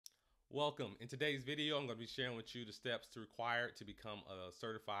Welcome. In today's video, I'm going to be sharing with you the steps required to become a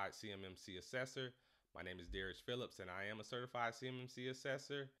certified CMMC assessor. My name is Darius Phillips and I am a certified CMMC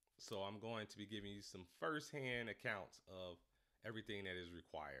assessor. So I'm going to be giving you some firsthand accounts of everything that is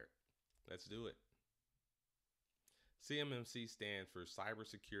required. Let's do it. CMMC stands for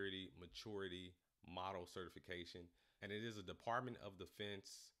Cybersecurity Maturity Model Certification, and it is a Department of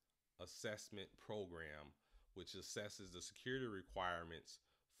Defense assessment program which assesses the security requirements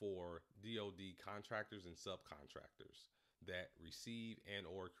for DoD contractors and subcontractors that receive and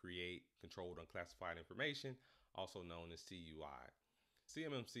or create controlled unclassified information, also known as CUI.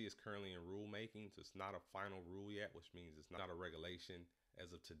 CMMC is currently in rulemaking, so it's not a final rule yet, which means it's not a regulation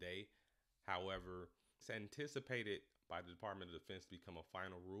as of today. However, it's anticipated by the Department of Defense to become a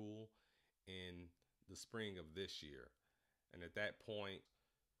final rule in the spring of this year. And at that point,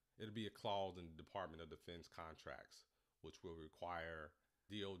 it'll be a clause in the Department of Defense contracts, which will require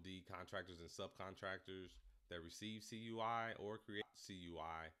DoD contractors and subcontractors that receive CUI or create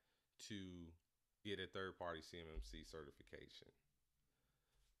CUI to get a third-party CMMC certification.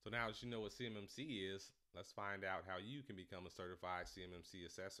 So now that you know what CMMC is, let's find out how you can become a certified CMMC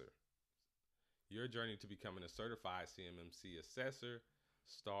assessor. Your journey to becoming a certified CMMC assessor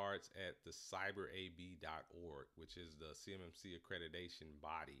starts at the cyberab.org, which is the CMMC accreditation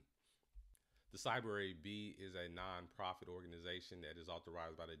body. The CyberAB is a nonprofit organization that is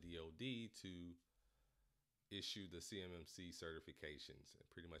authorized by the DoD to issue the CMMC certifications and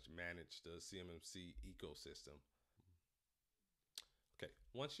pretty much manage the CMMC ecosystem. Okay,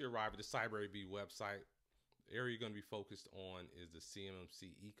 once you arrive at the CyberAB website, the area you're going to be focused on is the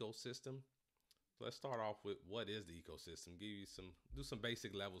CMMC ecosystem. So let's start off with what is the ecosystem. Do some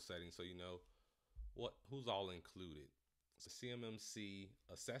basic level settings so you know who's all included. The CMMC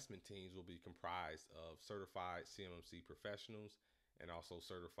assessment teams will be comprised of certified CMMC professionals and also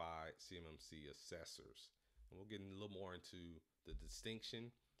certified CMMC assessors. And we'll get a little more into the distinction,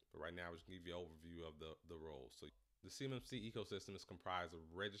 but right now we're just going to give you an overview of the roles. So the CMMC ecosystem is comprised of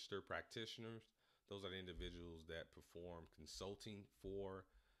registered practitioners. Those are the individuals that perform consulting for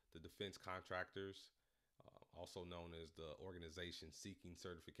the defense contractors, also known as the organization seeking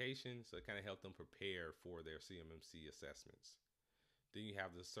certification. So it kind of help them prepare for their CMMC assessments. Then you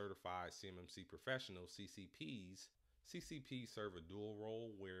have the certified CMMC professionals, CCPs. CCPs serve a dual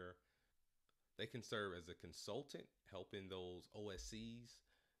role where they can serve as a consultant, helping those OSCs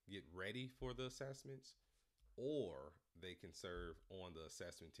get ready for the assessments, or they can serve on the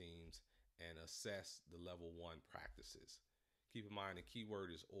assessment teams and assess the level 1 practices. Keep in mind the key word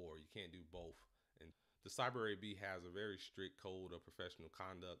is or. You can't do both. And the CyberAB has a very strict code of professional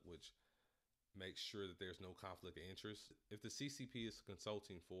conduct, which makes sure that there's no conflict of interest. If the CCP is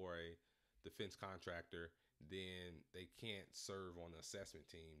consulting for a defense contractor, then they can't serve on the assessment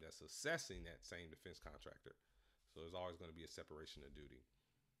team that's assessing that same defense contractor. So there's always going to be a separation of duty.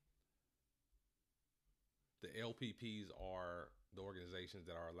 The LPPs are the organizations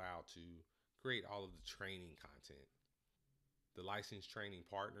that are allowed to create all of the training content. The licensed training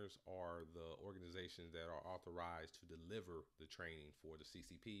partners are the organizations that are authorized to deliver the training for the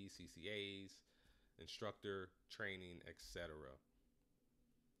CCPs, CCAs, instructor training, etc.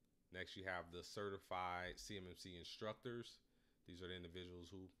 Next, you have the certified CMMC instructors. These are the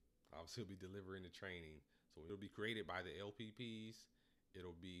individuals who obviously will be delivering the training. So it'll be created by the LPPs,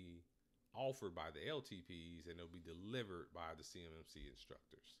 it'll be offered by the LTPs, and it'll be delivered by the CMMC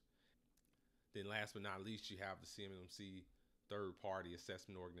instructors. Then last but not least, you have the CMMC third-party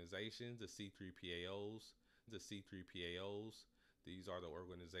assessment organizations, the C3PAOs. The C3PAOs, these are the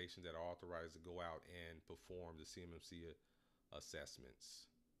organizations that are authorized to go out and perform the CMMC assessments.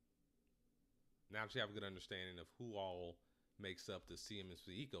 Now that you have a good understanding of who all makes up the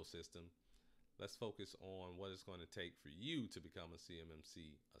CMMC ecosystem, let's focus on what it's going to take for you to become a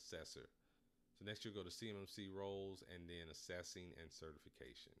CMMC assessor. So next you'll go to CMMC roles and then assessing and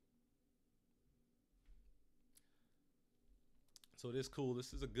certification. So this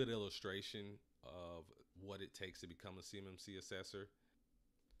is a good illustration of what it takes to become a CMMC assessor.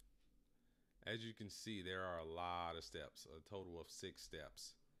 As you can see, there are a lot of steps, a total of 6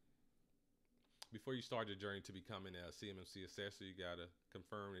 steps. Before you start your journey to becoming a CMMC assessor, you got to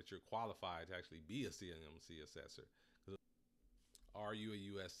confirm that you're qualified to actually be a CMMC assessor. Are you a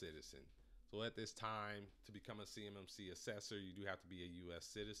U.S. citizen? So at this time, to become a CMMC assessor, you do have to be a U.S.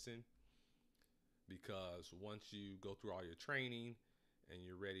 citizen, because once you go through all your training and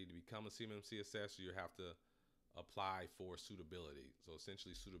you're ready to become a CMMC assessor, you have to apply for suitability. So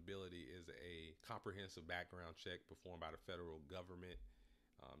essentially, suitability is a comprehensive background check performed by the federal government,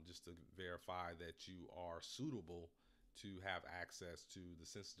 just to verify that you are suitable to have access to the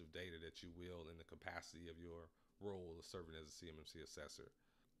sensitive data that you will in the capacity of your role of serving as a CMMC assessor.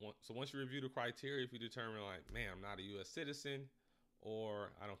 So once you review the criteria, if you determine like, man, I'm not a U.S. citizen,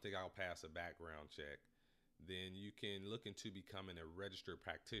 or I don't think I'll pass a background check, then you can look into becoming a registered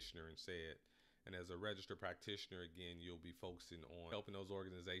practitioner instead. And as a registered practitioner, again, you'll be focusing on helping those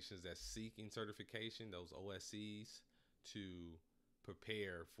organizations that's seeking certification, those OSCs, to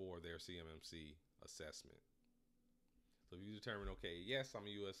prepare for their CMMC assessment. So if you determine, okay, yes, I'm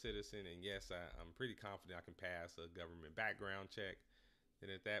a U.S. citizen, and yes, I'm pretty confident I can pass a government background check, then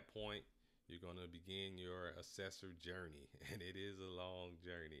at that point, you're going to begin your assessor journey, and it is a long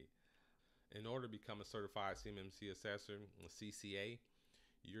journey. In order to become a certified CMMC assessor, a CCA,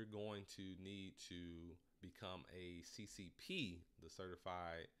 you're going to need to become a CCP, the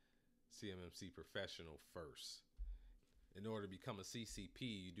certified CMMC professional, first. In order to become a CCP,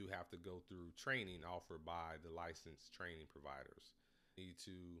 you do have to go through training offered by the licensed training providers. You need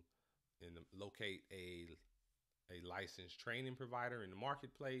to locate a licensed training provider in the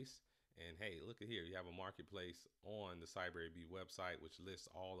marketplace. And hey, look at here, you have a marketplace on the CyberAB website, which lists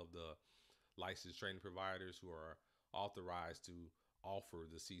all of the licensed training providers who are authorized to offer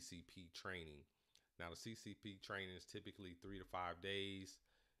the CCP training. Now, the CCP training is typically 3 to 5 days,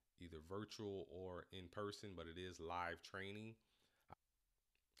 either virtual or in person, but it is live training.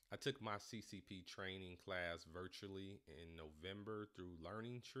 I took my CCP training class virtually in November through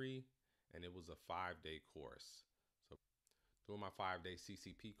Learning Tree, and it was a 5-day course. So during my 5-day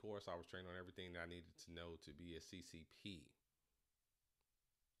CCP course, I was trained on everything that I needed to know to be a CCP.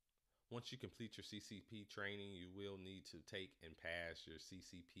 Once you complete your CCP training, you will need to take and pass your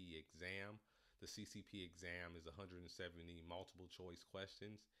CCP exam. The CCP exam is 170 multiple choice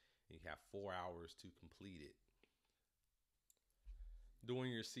questions, and you have 4 hours to complete it.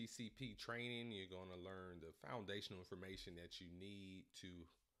 During your CCP training, you're going to learn the foundational information that you need to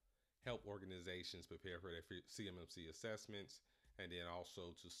help organizations prepare for their CMMC assessments, and then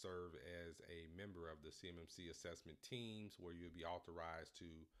also to serve as a member of the CMMC assessment teams, where you'll be authorized to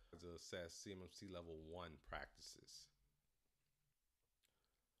assess CMMC level 1 practices.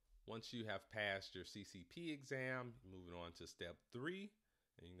 Once you have passed your CCP exam, moving on to step 3,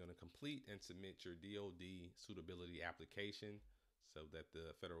 and you're going to complete and submit your DoD suitability application so that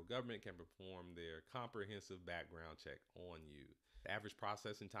the federal government can perform their comprehensive background check on you. The average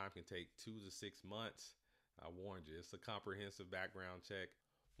processing time can take 2 to 6 months. I warned you, it's a comprehensive background check.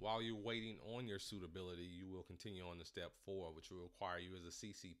 While you're waiting on your suitability, you will continue on to step 4, which will require you as a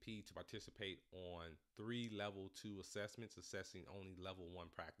CCP to participate on 3 level 2 assessments, assessing only level 1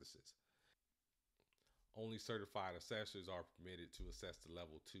 practices. Only certified assessors are permitted to assess the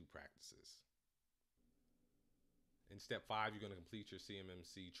level 2 practices. In step 5, you're going to complete your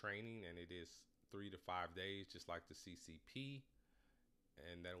CMMC training, and it is 3 to 5 days, just like the CCP,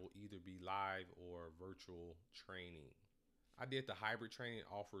 and that will either be live or virtual training. I did the hybrid training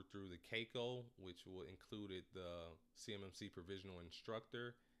offered through the CAICO, which will included the CMMC Provisional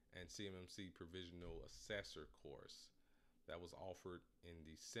Instructor and CMMC Provisional Assessor course. That was offered in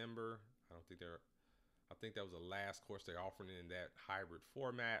December. I think that was the last course they're offering in that hybrid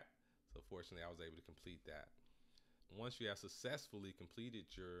format. So fortunately, I was able to complete that. Once you have successfully completed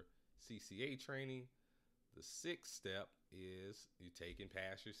your CCA training, the 6th step is you take and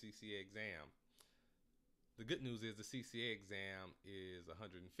pass your CCA exam. The good news is the CCA exam is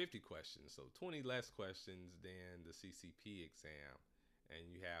 150 questions, so 20 less questions than the CCP exam,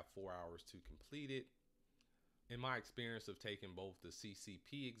 and you have 4 hours to complete it. In my experience of taking both the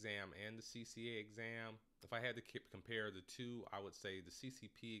CCP exam and the CCA exam, if I had to compare the two, I would say the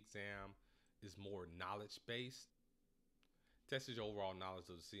CCP exam is more knowledge-based. Tests your overall knowledge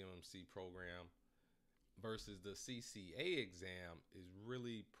of the CMMC program, versus the CCA exam is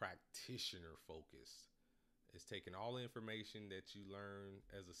really practitioner focused. It's taking all the information that you learn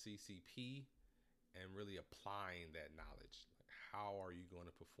as a CCP and really applying that knowledge. Like, how are you going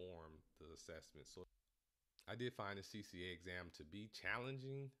to perform the assessment? So I did find the CCA exam to be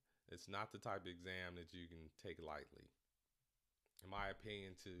challenging. It's not the type of exam that you can take lightly. In my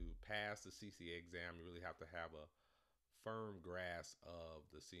opinion, to pass the CCA exam, you really have to have a firm grasp of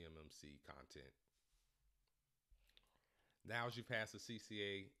the CMMC content. Now, as you pass the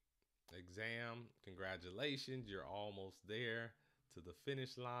CCA exam, congratulations, you're almost there to the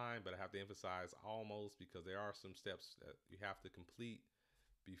finish line. But I have to emphasize almost, because there are some steps that you have to complete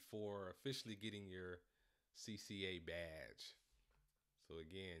before officially getting your CCA badge. So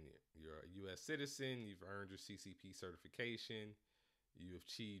again, you're a U.S. citizen, you've earned your CCP certification, you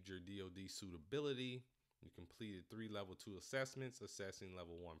achieved your DoD suitability, you completed 3 level 2 assessments assessing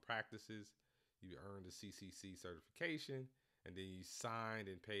level 1 practices, you earned the CCC certification, and then you signed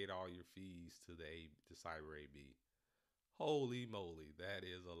and paid all your fees to the Cyber AB. Holy moly, that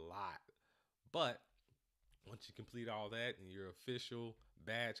is a lot. But once you complete all that and you're official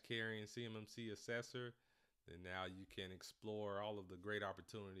badge carrying CMMC assessor, then now you can explore all of the great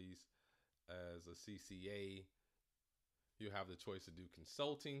opportunities as a CCA. You have the choice to do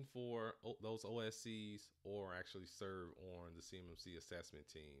consulting for those OSCs or actually serve on the CMMC assessment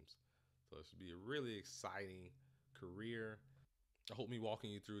teams. So it should be a really exciting career. I hope me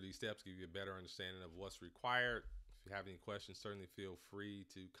walking you through these steps give you a better understanding of what's required. If you have any questions, certainly feel free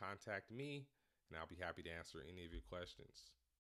to contact me, and I'll be happy to answer any of your questions.